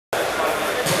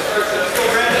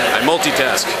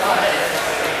multitask.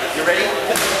 You ready? You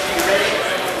ready?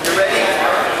 You ready?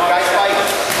 Guys, fight.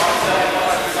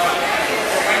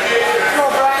 Go,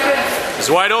 Brandon. He's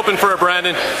wide open for it,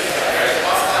 Brandon.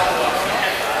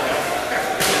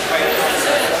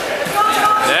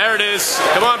 There it is.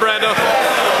 Come on, Brando.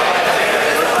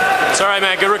 It's all right,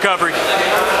 man. Good recovery.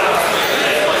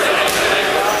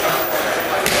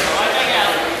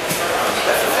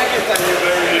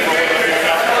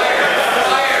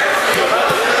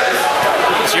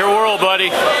 It's your world, buddy.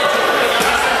 It's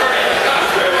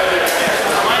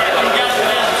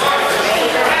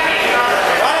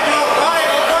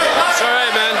all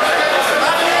right, man.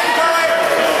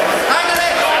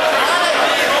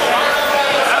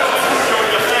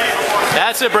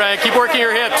 That's it, Brad. Keep working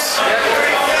your hips.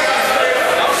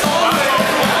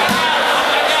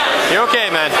 You're okay,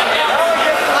 man.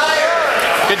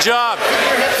 Good job.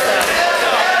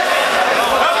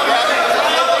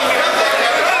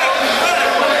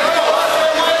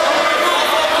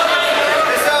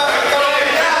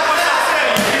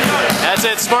 That's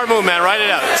it. Smart move, man. Write it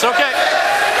out. It's okay.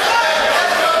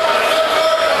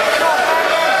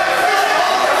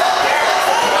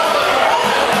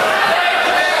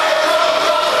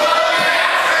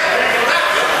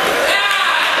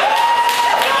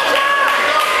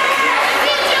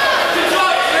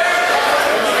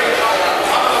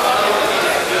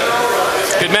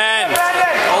 Good man.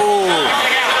 Oh.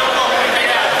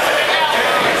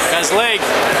 Got his leg.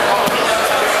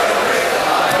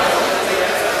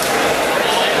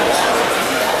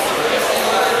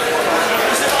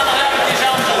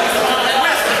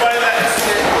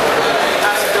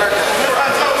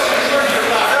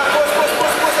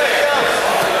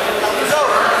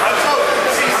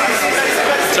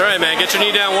 It's all right, man. Get your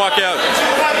knee down, walk out.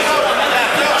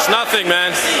 It's nothing,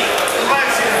 man.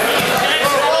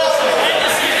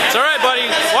 It's all right, buddy.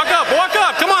 Walk up, walk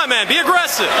up. Come on, man. Be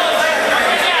aggressive.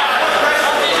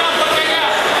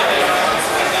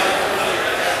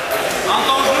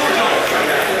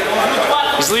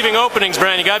 He's leaving openings,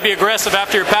 Brandon. You gotta be aggressive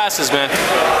after your passes, man.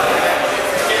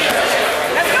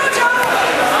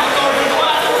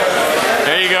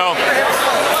 There you go.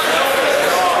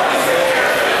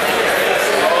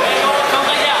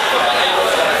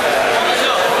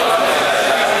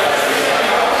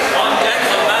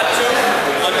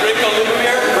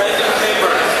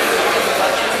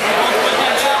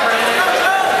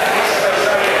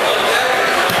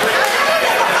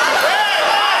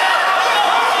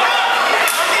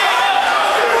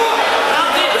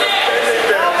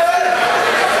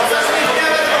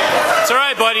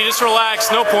 Buddy, just relax,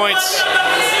 no points.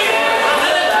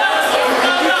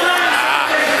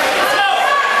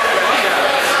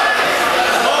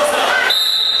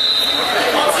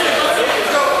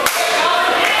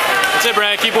 That's it,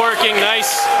 Brad. Keep working.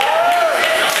 Nice.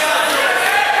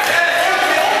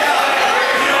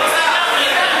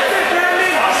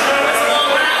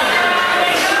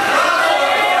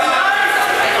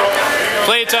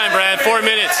 Play time, Brad. 4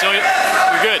 minutes. So you're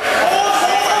good.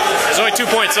 There's only 2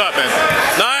 points up, man.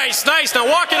 Nice, nice. Now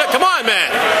walk it up. Come on, man.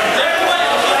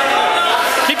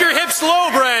 Keep your hips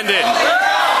low, Brandon.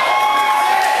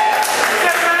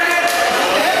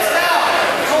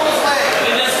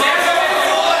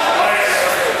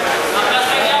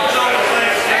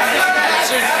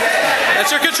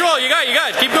 That's your control. You got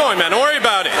it. Keep going, man. Don't worry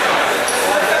about it.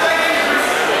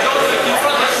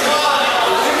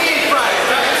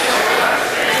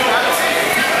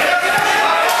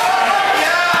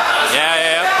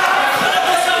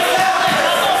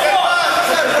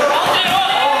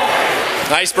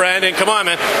 Nice, Brandon. Come on,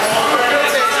 man.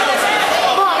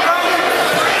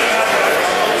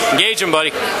 Engage him,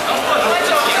 buddy.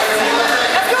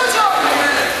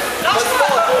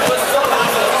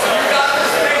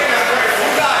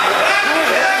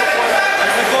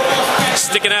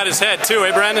 Sticking out his head, too,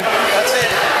 eh, Brandon? That's it.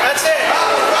 That's it.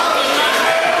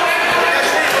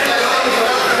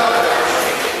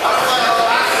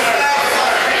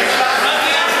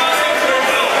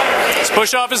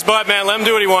 Push off his butt, man. Let him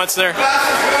do what he wants there.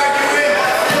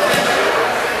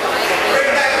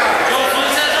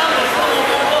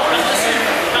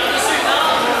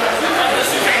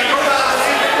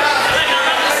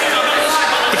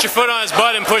 Put your foot on his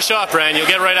butt and push off, Brandon. You'll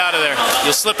get right out of there.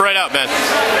 You'll slip right out, man.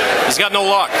 He's got no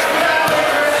lock.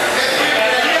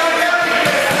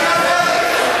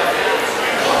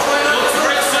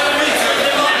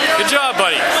 Good job,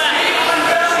 buddy.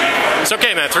 It's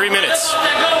okay, man. 3 minutes.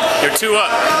 You're 2 up.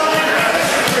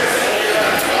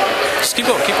 Just keep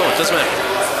going. Keep going. It doesn't matter.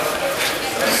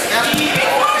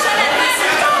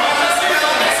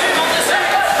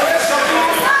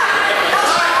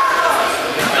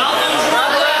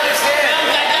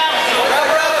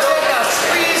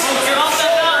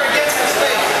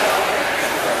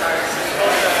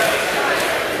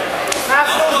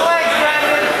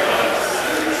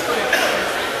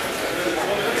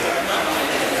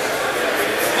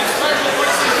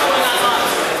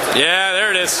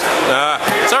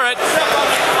 It's all right.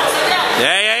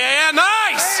 Yeah.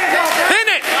 Nice! Hit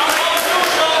it!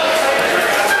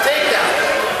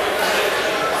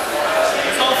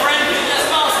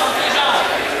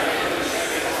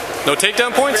 No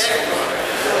takedown points?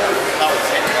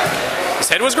 His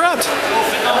head was grabbed?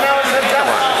 Come on.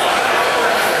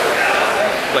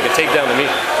 Like a takedown to me.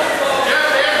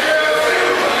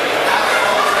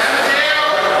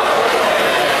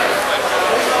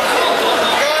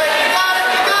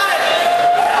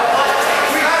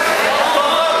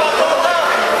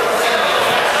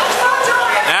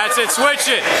 That's it, switch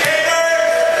it.